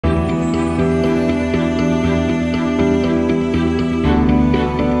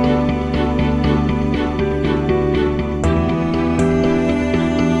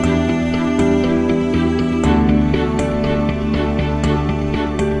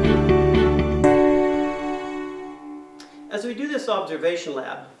As we do this observation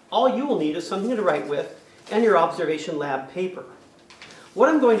lab, all you will need is something to write with and your observation lab paper. What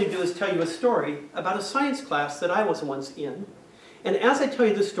I'm going to do is tell you a story about a science class that I was once in. And as I tell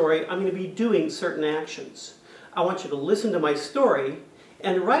you the story, I'm going to be doing certain actions. I want you to listen to my story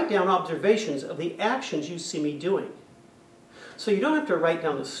and write down observations of the actions you see me doing. So you don't have to write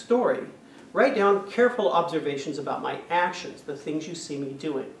down the story. Write down careful observations about my actions, the things you see me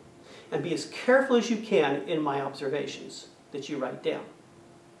doing. And be as careful as you can in my observations that you write down.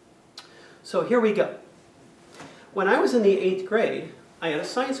 So here we go. When I was in the 8th grade, I had a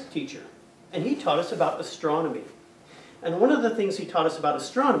science teacher, and he taught us about astronomy. And one of the things he taught us about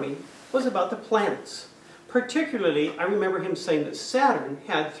astronomy was about the planets. Particularly, I remember him saying that Saturn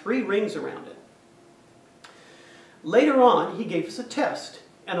had 3 rings around it. Later on, he gave us a test,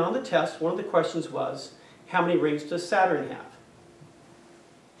 and on the test, one of the questions was, how many rings does Saturn have?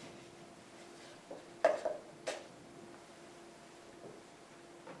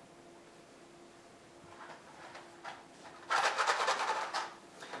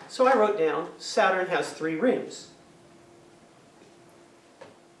 So I wrote down, Saturn has 3 rings.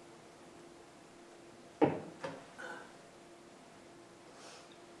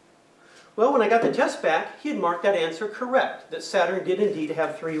 Well, when I got the test back, he had marked that answer correct, that Saturn did indeed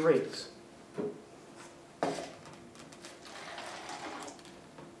have 3 rings.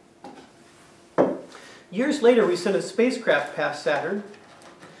 Years later, we sent a spacecraft past Saturn,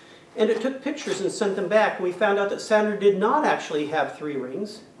 and it took pictures and sent them back, and we found out that Saturn did not actually have 3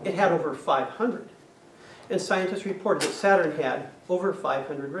 rings. It had over 500. And scientists reported that Saturn had over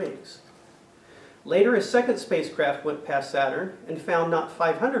 500 rings. Later, a second spacecraft went past Saturn and found not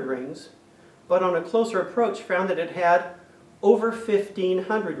 500 rings, but on a closer approach found that it had over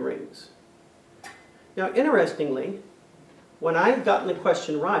 1,500 rings. Now, interestingly, when I had gotten the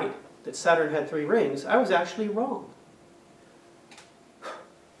question right, that Saturn had 3 rings, I was actually wrong.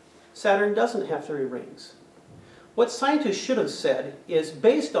 Saturn doesn't have 3 rings. What scientists should have said is,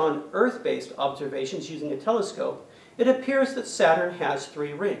 based on Earth-based observations using a telescope, it appears that Saturn has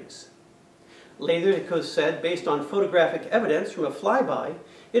 3 rings. Later, it could have said, based on photographic evidence from a flyby,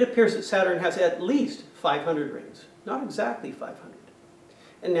 it appears that Saturn has at least 500 rings. Not exactly 500.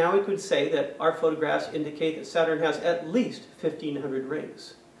 And now we could say that our photographs indicate that Saturn has at least 1,500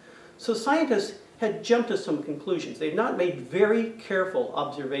 rings. So scientists had jumped to some conclusions. They had not made very careful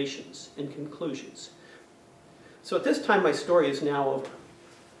observations and conclusions. So at this time, my story is now over.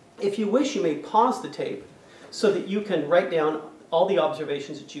 If you wish, you may pause the tape so that you can write down all the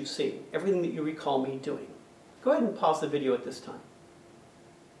observations that you've seen, everything that you recall me doing. Go ahead and pause the video at this time.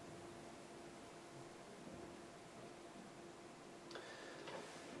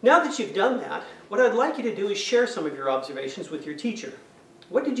 Now that you've done that, what I'd like you to do is share some of your observations with your teacher.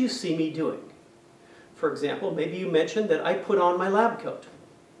 What did you see me doing? For example, maybe you mentioned that I put on my lab coat.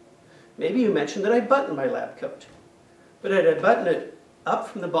 Maybe you mentioned that I buttoned my lab coat. But did I button it up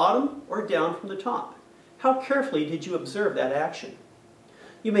from the bottom or down from the top? How carefully did you observe that action?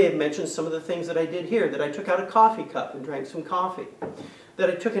 You may have mentioned some of the things that I did here, that I took out a coffee cup and drank some coffee, that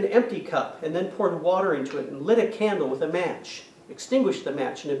I took an empty cup and then poured water into it and lit a candle with a match, extinguished the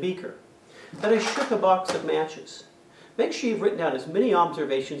match in a beaker, that I shook a box of matches. Make sure you've written down as many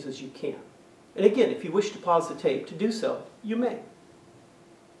observations as you can. And again, if you wish to pause the tape to do so, you may.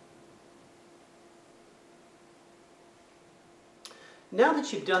 Now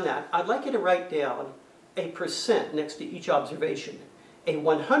that you've done that, I'd like you to write down a percent next to each observation. A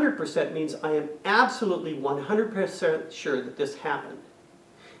 100% means I am absolutely 100% sure that this happened.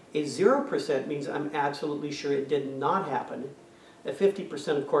 A 0% means I'm absolutely sure it did not happen. A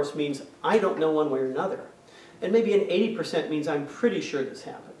 50%, of course, means I don't know one way or another. And maybe an 80% means I'm pretty sure this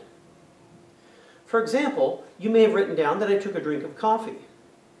happened. For example, you may have written down that I took a drink of coffee.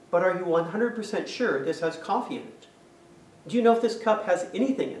 But are you 100% sure this has coffee in it? Do you know if this cup has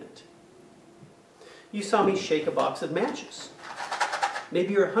anything in it? You saw me shake a box of matches.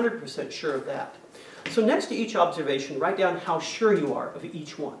 Maybe you're 100% sure of that. So next to each observation, write down how sure you are of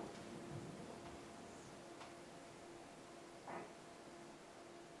each one.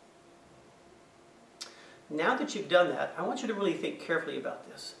 Now that you've done that, I want you to really think carefully about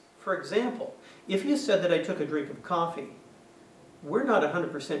this. For example, if you said that I took a drink of coffee, we're not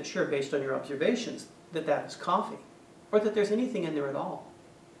 100% sure based on your observations that that is coffee, or that there's anything in there at all.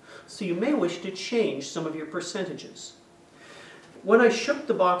 So you may wish to change some of your percentages. When I shook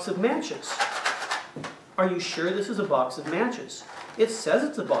the box of matches, are you sure this is a box of matches? It says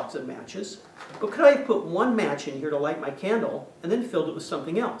it's a box of matches, but could I have put one match in here to light my candle and then filled it with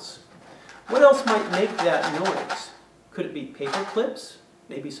something else? What else might make that noise? Could it be paper clips?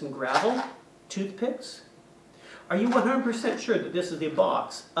 Maybe some gravel? Toothpicks? Are you 100% sure that this is the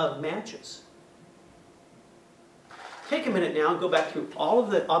box of matches? Take a minute now and go back through all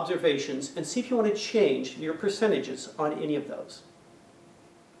of the observations and see if you want to change your percentages on any of those.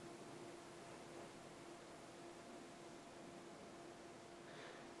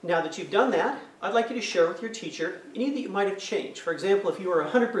 Now that you've done that, I'd like you to share with your teacher any that you might have changed. For example, if you were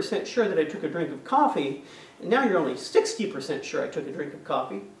 100% sure that I took a drink of coffee, and now you're only 60% sure I took a drink of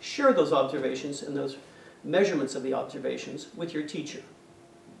coffee, share those observations and those measurements of the observations with your teacher.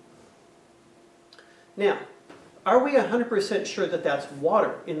 Now, are we 100% sure that that's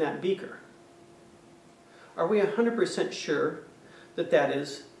water in that beaker? Are we 100% sure that that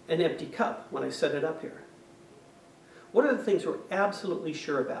is an empty cup when I set it up here? What are the things we're absolutely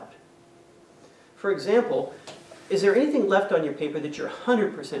sure about? For example, is there anything left on your paper that you're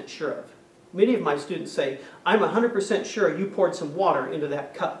 100% sure of? Many of my students say, I'm 100% sure you poured some water into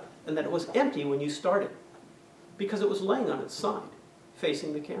that cup and that it was empty when you started because it was laying on its side,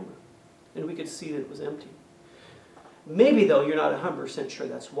 facing the camera, and we could see that it was empty. Maybe, though, you're not 100% sure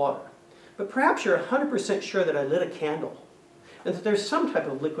that's water, but perhaps you're 100% sure that I lit a candle and that there's some type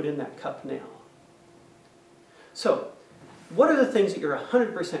of liquid in that cup now. So, what are the things that you're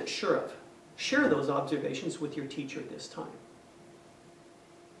 100% sure of? Share those observations with your teacher at this time.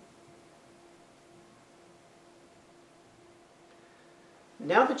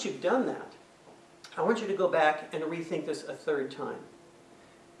 Now that you've done that, I want you to go back and rethink this a third time.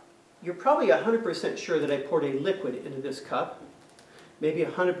 You're probably 100% sure that I poured a liquid into this cup, maybe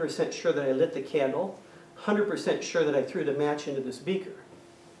 100% sure that I lit the candle, 100% sure that I threw the match into this beaker.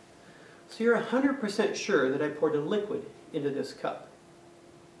 So you're 100% sure that I poured a liquid into this cup.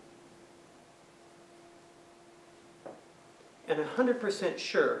 And 100%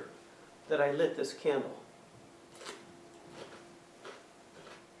 sure that I lit this candle.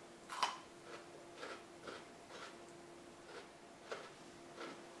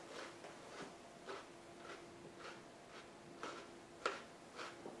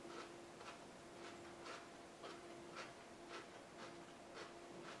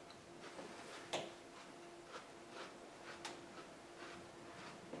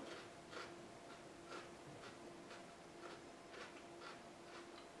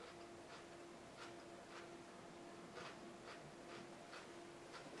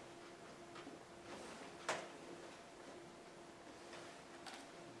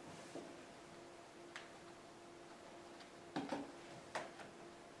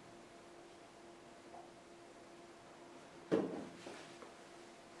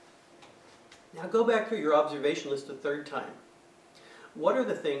 Now go back through your observation list a third time. What are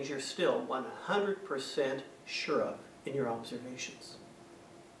the things you're still 100% sure of in your observations?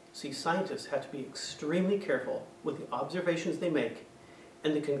 See, scientists have to be extremely careful with the observations they make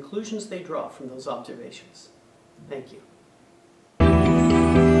and the conclusions they draw from those observations. Thank you.